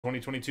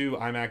2022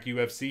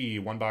 Immaculate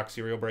UFC one box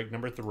serial break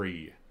number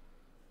 3.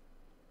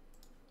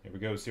 Here we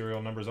go.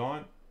 Serial numbers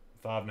on.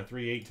 5 and a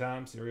 3, 8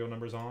 times. Serial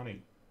numbers on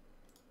 8.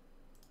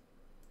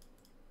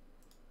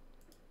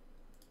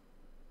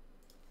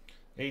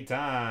 Eight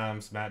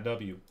times. Matt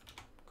W.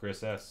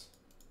 Chris S.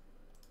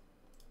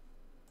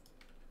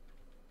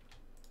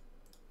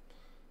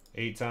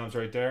 8 times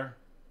right there.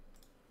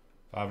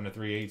 5 and a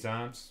 3, 8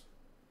 times.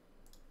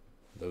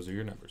 Those are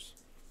your numbers.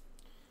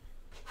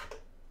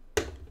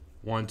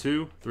 1,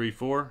 2, 3,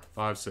 4,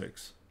 5,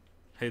 6.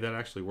 Hey, that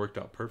actually worked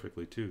out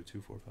perfectly too.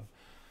 2, 4, 5.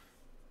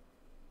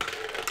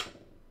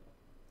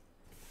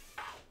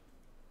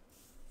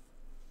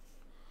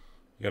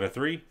 You got a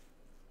 3.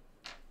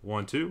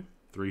 1, 2,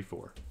 3,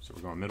 4. So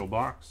we're going middle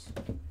box.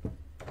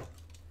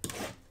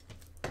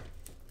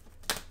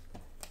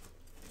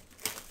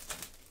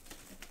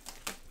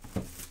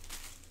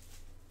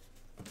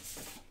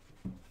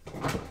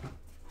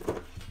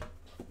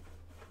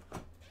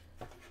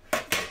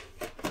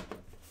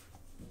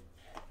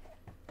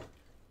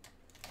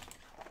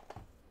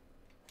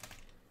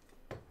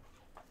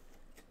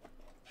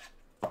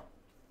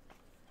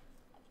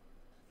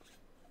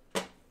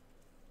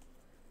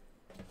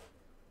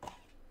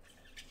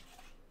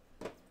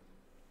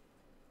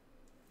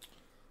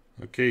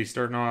 Okay,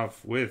 starting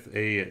off with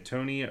a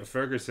Tony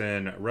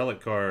Ferguson relic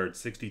card,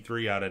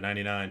 63 out of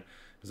 99. It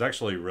was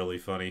actually really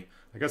funny.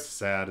 I guess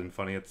sad and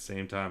funny at the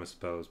same time, I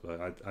suppose,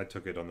 but I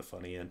took it on the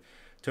funny end.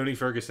 Tony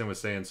Ferguson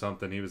was saying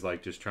something. He was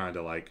like just trying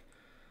to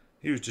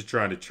he was just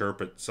trying to chirp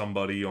at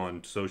somebody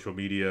on social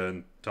media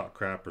and talk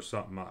crap or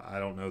something. I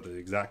don't know the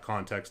exact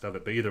context of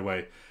it, but either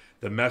way,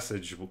 the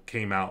message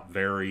came out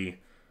very,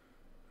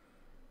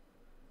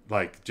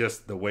 like,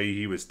 just the way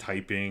he was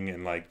typing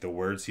and like the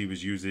words he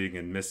was using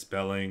and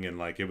misspelling, and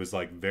like it was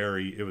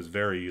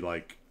very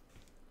like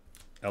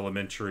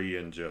elementary,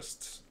 and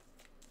just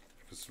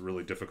it was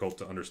really difficult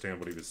to understand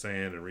what he was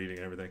saying and reading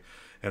and everything.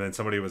 And then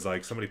somebody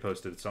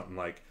posted something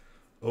like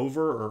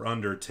over or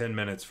under 10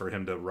 minutes for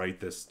him to write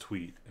this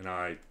tweet, and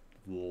I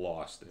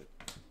lost it.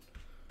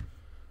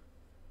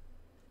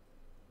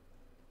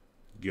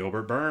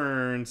 Gilbert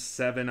Burns,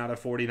 7 out of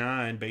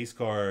 49, base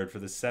card for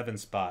the 7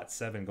 spot.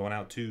 7 going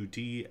out to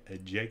T.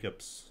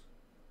 Jacobs.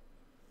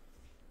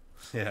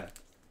 Yeah.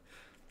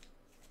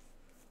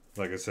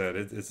 Like I said,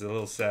 it's a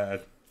little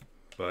sad,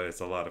 but it's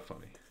a lot of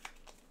funny.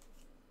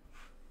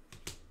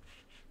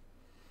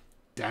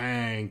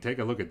 Dang, take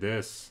a look at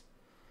this.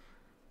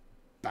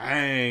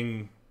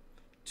 Bang.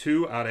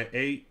 2 out of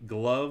 8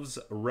 gloves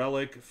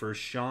relic for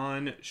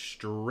Sean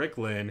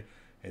Strickland.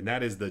 And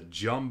that is the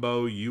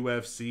Jumbo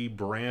UFC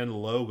brand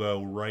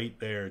logo right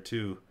there,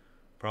 too.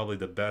 Probably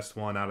the best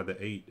one out of the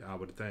 8, I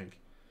would think.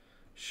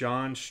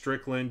 Sean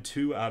Strickland,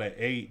 2 out of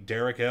 8.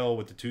 Derek L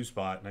with the 2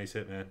 spot. Nice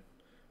hit, man.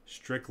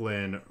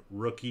 Strickland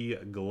rookie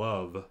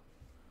glove. And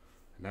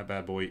that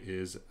bad boy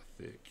is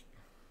thick.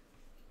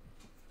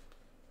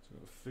 It's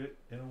going to fit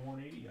in a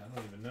 180? I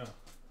don't even know.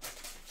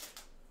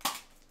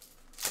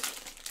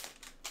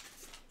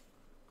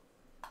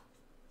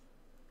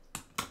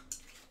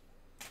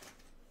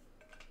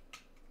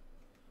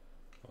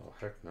 Oh,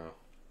 heck no.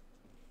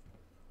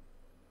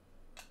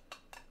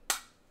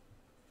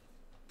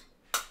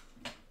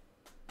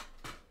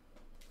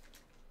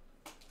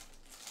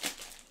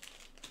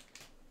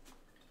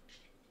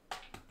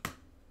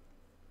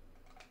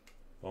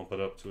 Bump it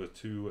up to a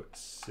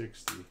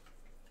 260.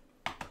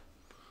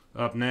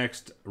 Up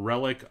next,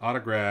 relic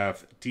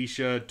autograph,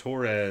 Tisha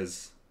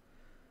Torres.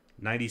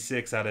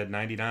 96 out of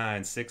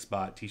 99, 6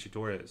 spot, Tisha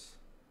Torres.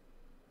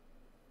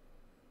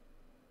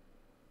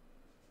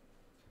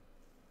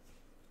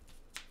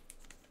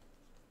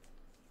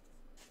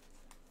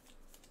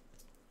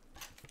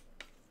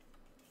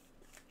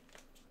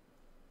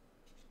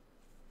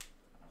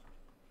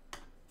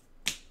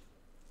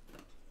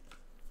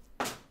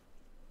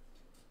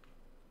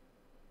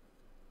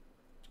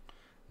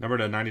 Number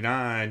to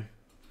 99,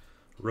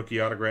 rookie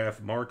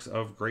autograph, Marks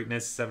of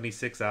Greatness,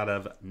 76 out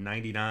of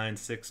 99,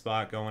 6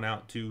 spot going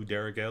out to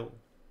Derek L.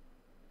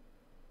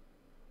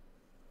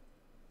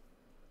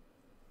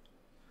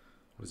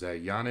 Was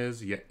that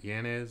Yanez?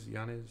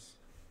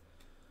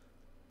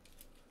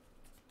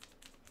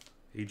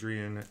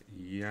 Adrian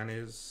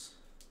Yanez.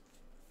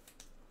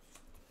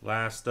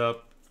 Last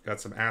up,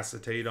 got some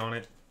acetate on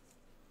it.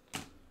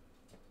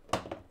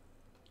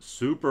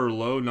 Super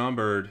low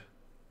numbered.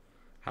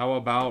 How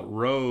about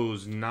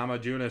Rose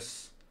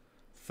Namajunas?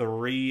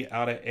 3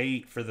 out of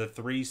 8 for the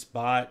 3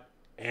 spot.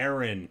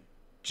 Aaron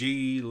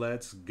G,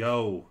 let's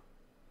go.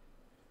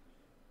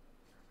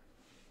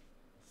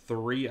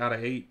 3 out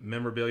of 8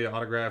 memorabilia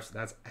autographs.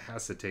 That's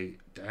acetate.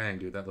 Dang,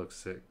 dude, that looks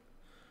sick.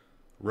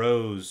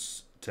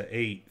 Rose to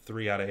 8.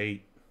 3 out of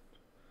 8.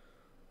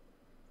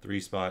 3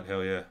 spot.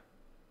 Hell yeah.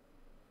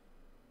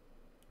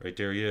 Right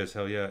there he is.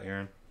 Hell yeah,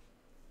 Aaron.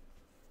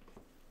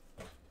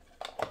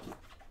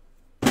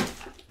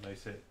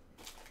 Nice hit.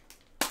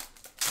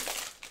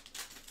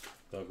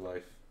 Thug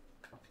life.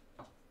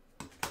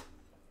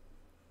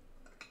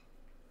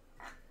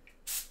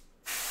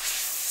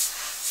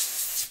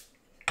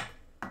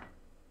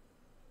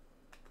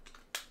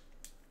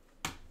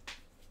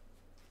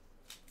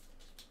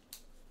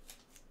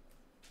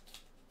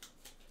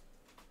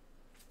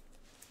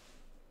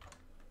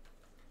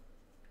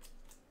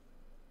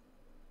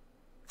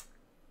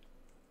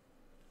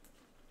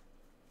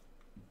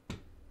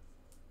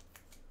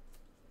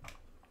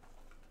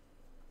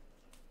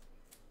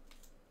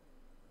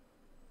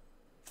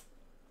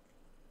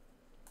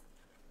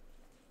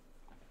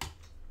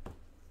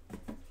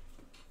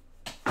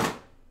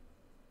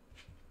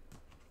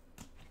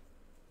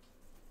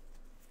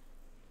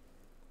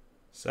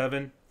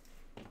 7,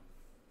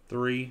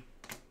 3,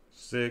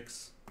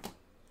 6,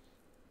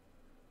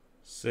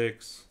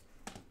 6,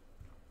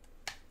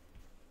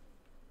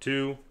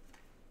 2,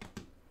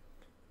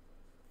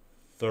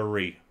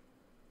 3.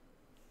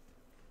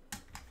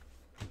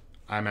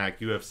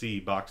 Immaculate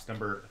UFC box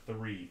number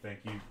 3. Thank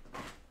you.